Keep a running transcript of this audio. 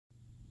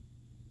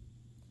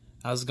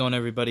How's it going,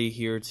 everybody?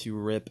 Here to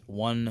rip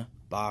one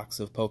box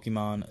of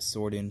Pokemon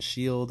Sword and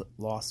Shield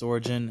Lost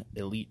Origin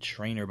Elite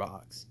Trainer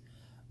box.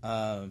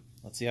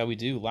 Let's see how we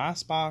do.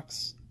 Last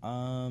box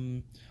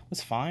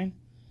was fine.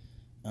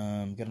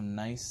 Got a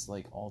nice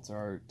like alt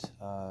art,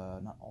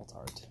 not alt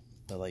art,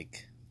 but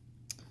like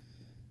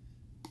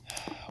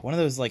one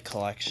of those like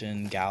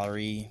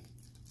gallery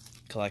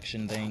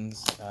collection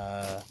things.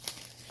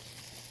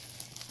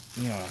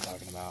 You know what I'm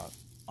talking about.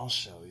 I'll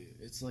show you.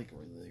 It's like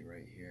really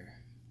right here.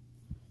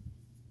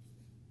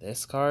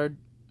 This card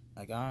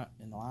I got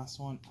in the last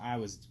one, I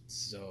was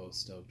so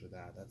stoked with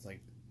that. That's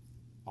like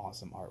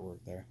awesome artwork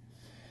there.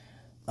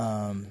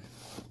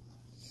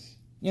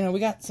 You know, we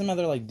got some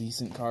other like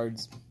decent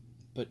cards,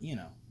 but you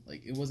know,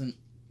 like it wasn't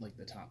like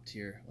the top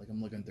tier. Like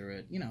I'm looking through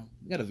it, you know,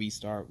 we got a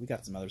V-Star, we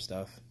got some other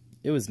stuff.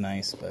 It was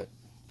nice, but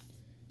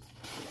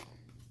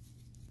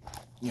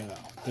you know,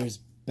 there's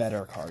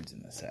better cards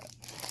in the set.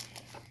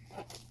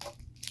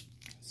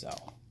 So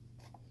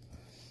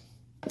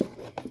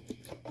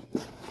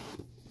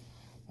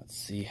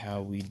see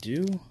how we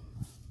do.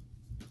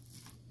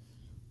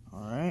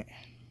 All right.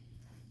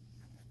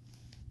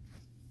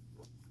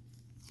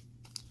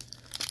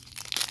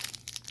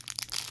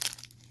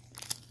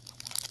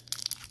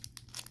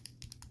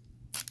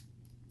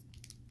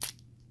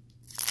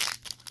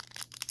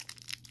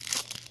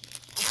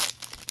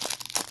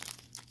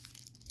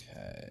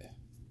 Okay.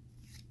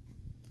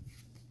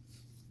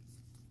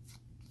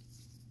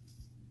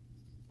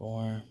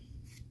 4.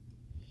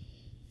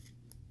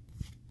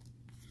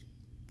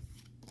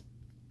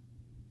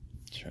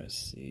 Try to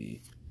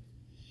see.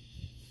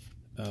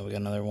 Oh, we got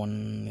another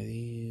one of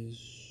these.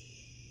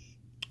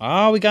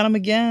 Oh, we got him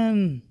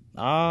again.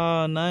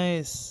 Oh,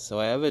 nice. So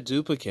I have a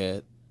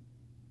duplicate.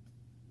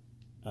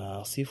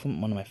 I'll see if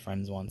one of my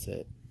friends wants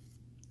it.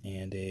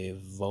 And a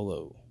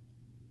Volo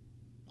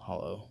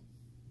Hollow.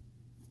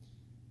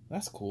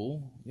 That's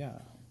cool. Yeah.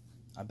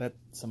 I bet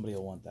somebody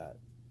will want that.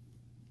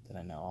 That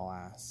I know. I'll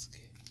ask.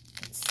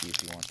 Let's see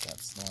if he wants that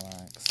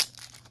Snorlax.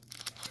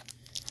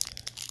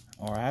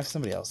 Or I have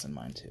somebody else in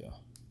mind too.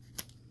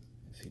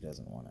 If he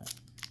doesn't want it.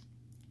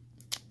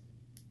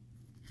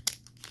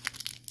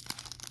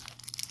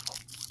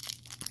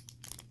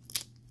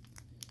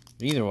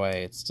 But either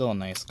way, it's still a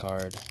nice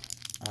card.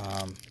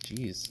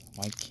 Geez,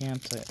 why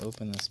can't I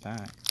open this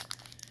pack?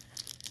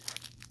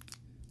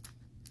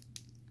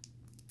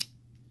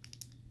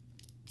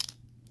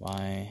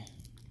 Why?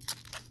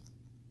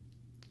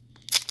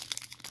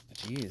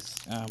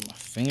 Jeez, my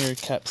finger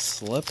kept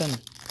slipping.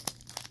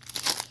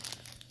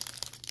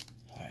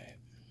 Alright.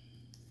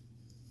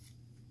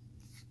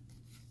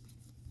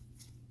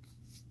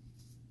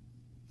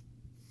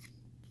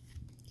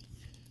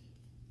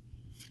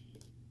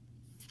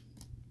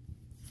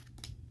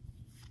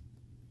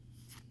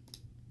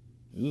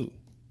 Ooh,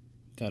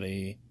 got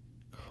a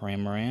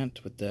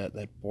Cramorant with that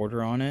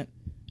border on it,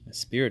 and a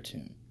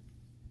Spiritomb.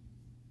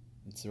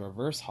 It's a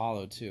reverse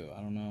hollow too.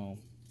 I don't know.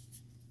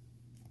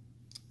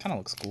 Kind of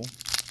looks cool.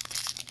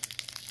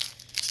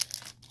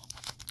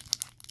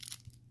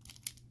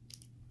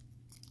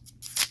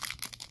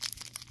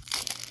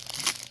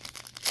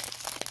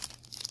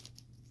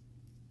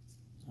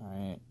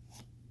 All right.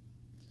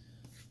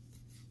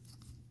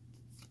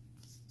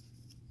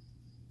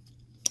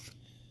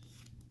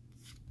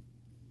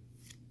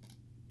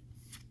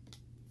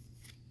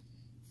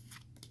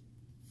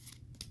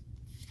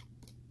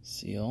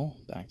 Seal,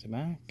 back to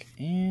back,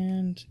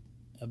 and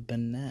a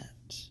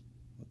Banette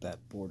with that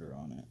border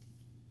on it.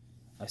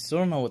 I still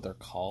don't know what they're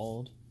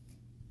called,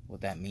 what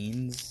that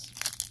means,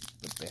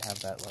 but they have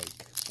that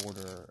like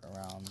border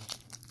around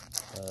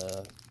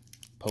the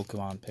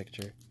Pokemon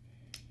picture.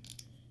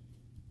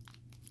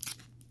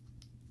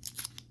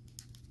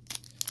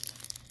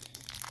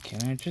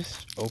 Can I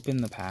just open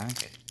the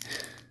pack?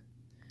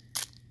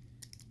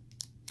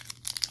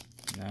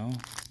 No?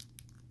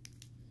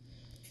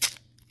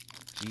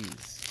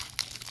 Jeez.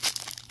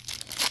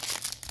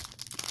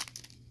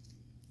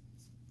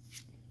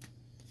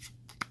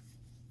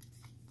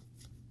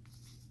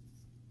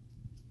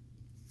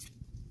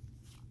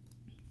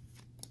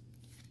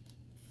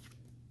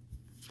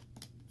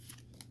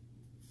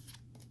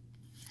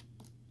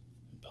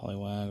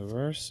 Poliwag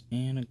reverse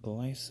and a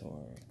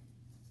Gliscor.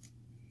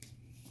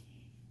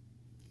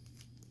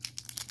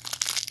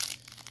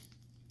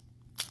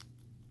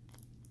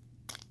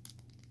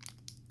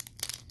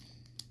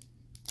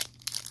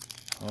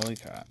 Holy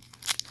crap.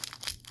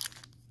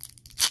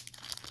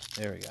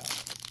 There we go.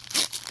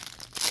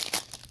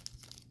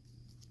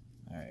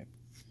 Alright.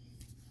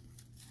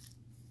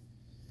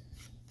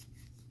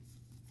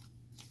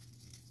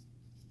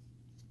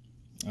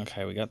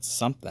 Okay, we got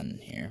something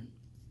here.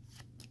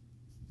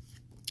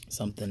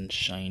 Something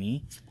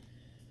shiny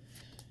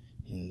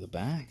in the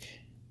back.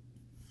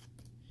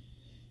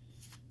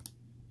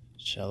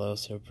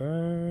 Shellos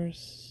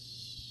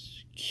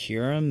reverse.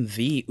 Kyurem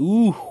V.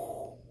 Ooh,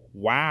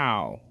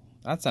 wow.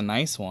 That's a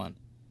nice one.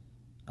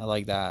 I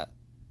like that.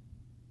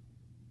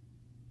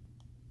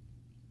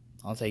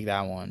 I'll take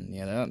that one.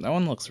 Yeah, that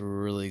one looks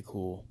really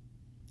cool.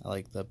 I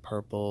like the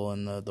purple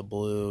and the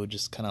blue,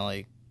 just kind of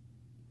like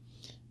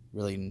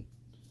really,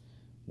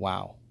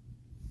 wow.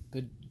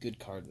 Good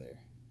card there.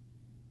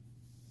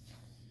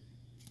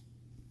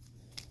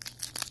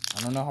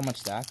 I don't know how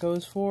much that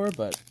goes for,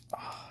 but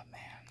oh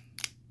man,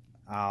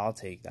 I'll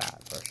take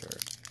that for sure.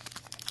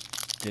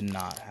 Did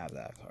not have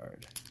that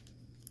card.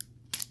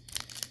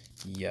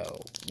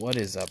 Yo, what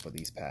is up with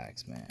these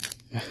packs, man?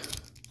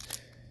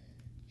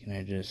 Can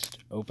I just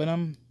open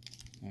them?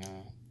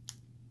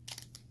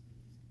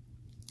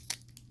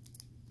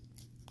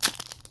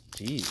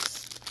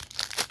 Jeez.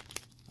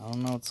 I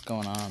don't know what's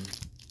going on.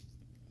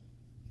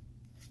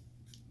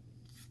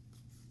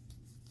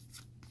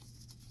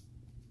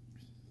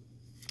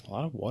 A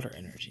lot of water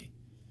energy.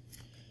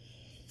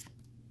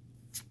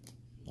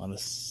 A lot of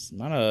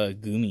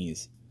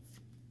Goomies.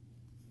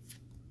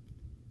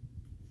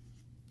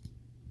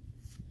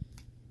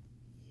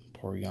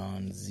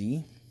 Porygon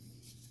Z.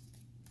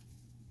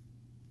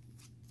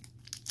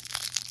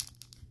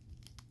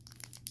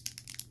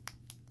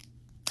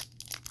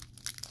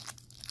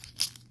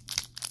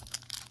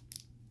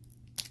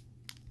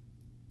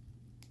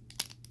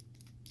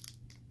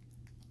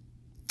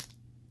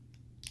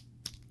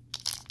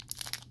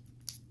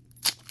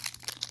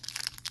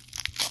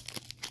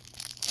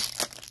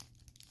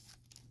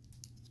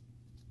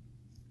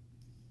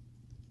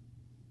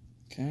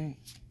 Okay.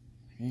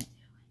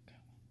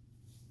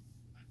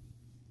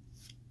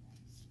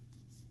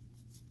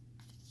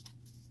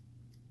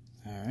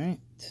 All right.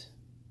 Let's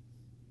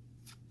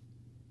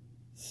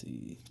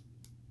see.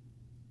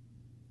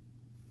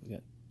 We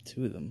got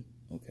 2 of them.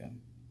 Okay.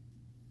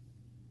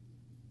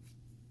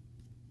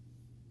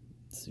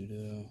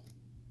 Pseudo.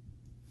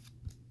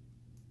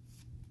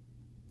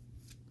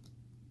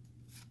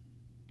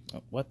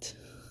 Oh, what?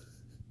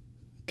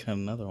 Got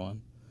another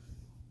one.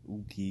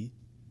 Okay.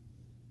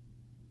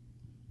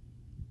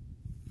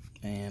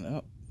 And,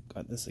 oh,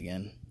 got this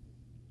again.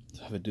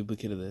 So I have a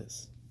duplicate of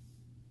this.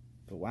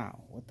 But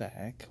wow, what the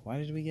heck? Why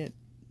did we get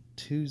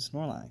 2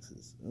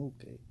 Snorlaxes?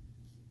 Okay.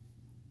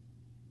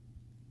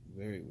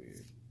 Very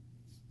weird.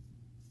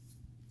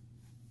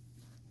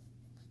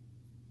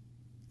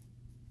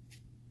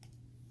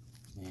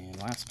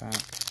 And last pack.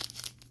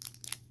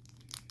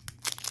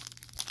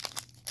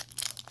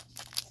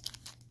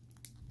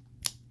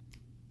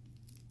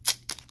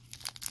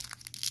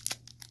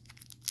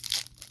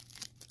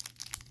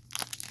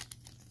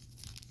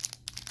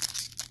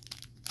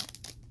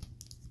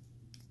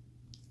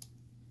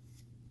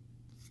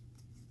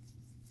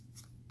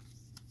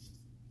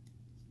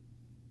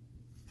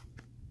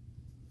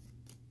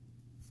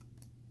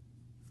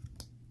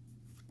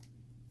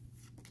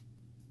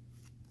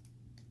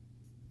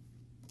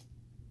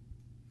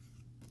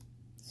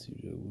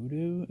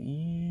 Sudowoodo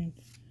and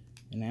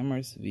an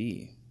Amorous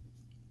V.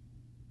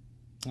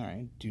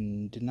 Alright,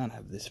 did not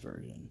have this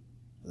version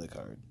of the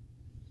card.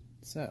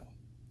 So,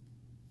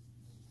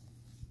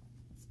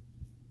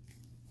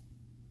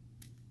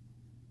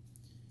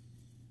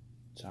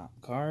 top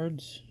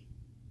cards.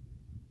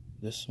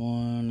 This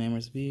one,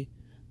 Amorous V.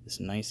 This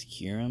nice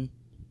Kyurem.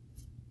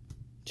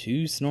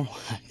 2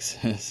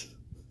 Snorlaxes.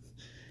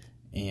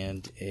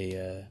 And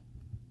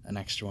an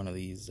extra one of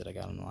these that I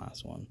got in the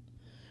last one.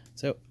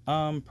 So,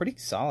 pretty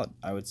solid,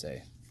 I would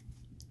say.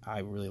 I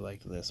really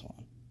liked this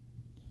one.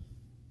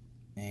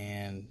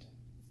 And,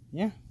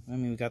 yeah, I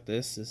mean, we got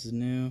this. This is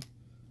new.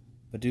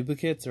 But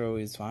duplicates are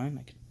always fine.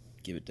 I could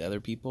give it to other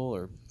people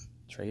or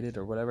trade it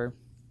or whatever.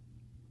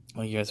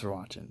 Well, you guys for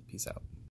watching. Peace out.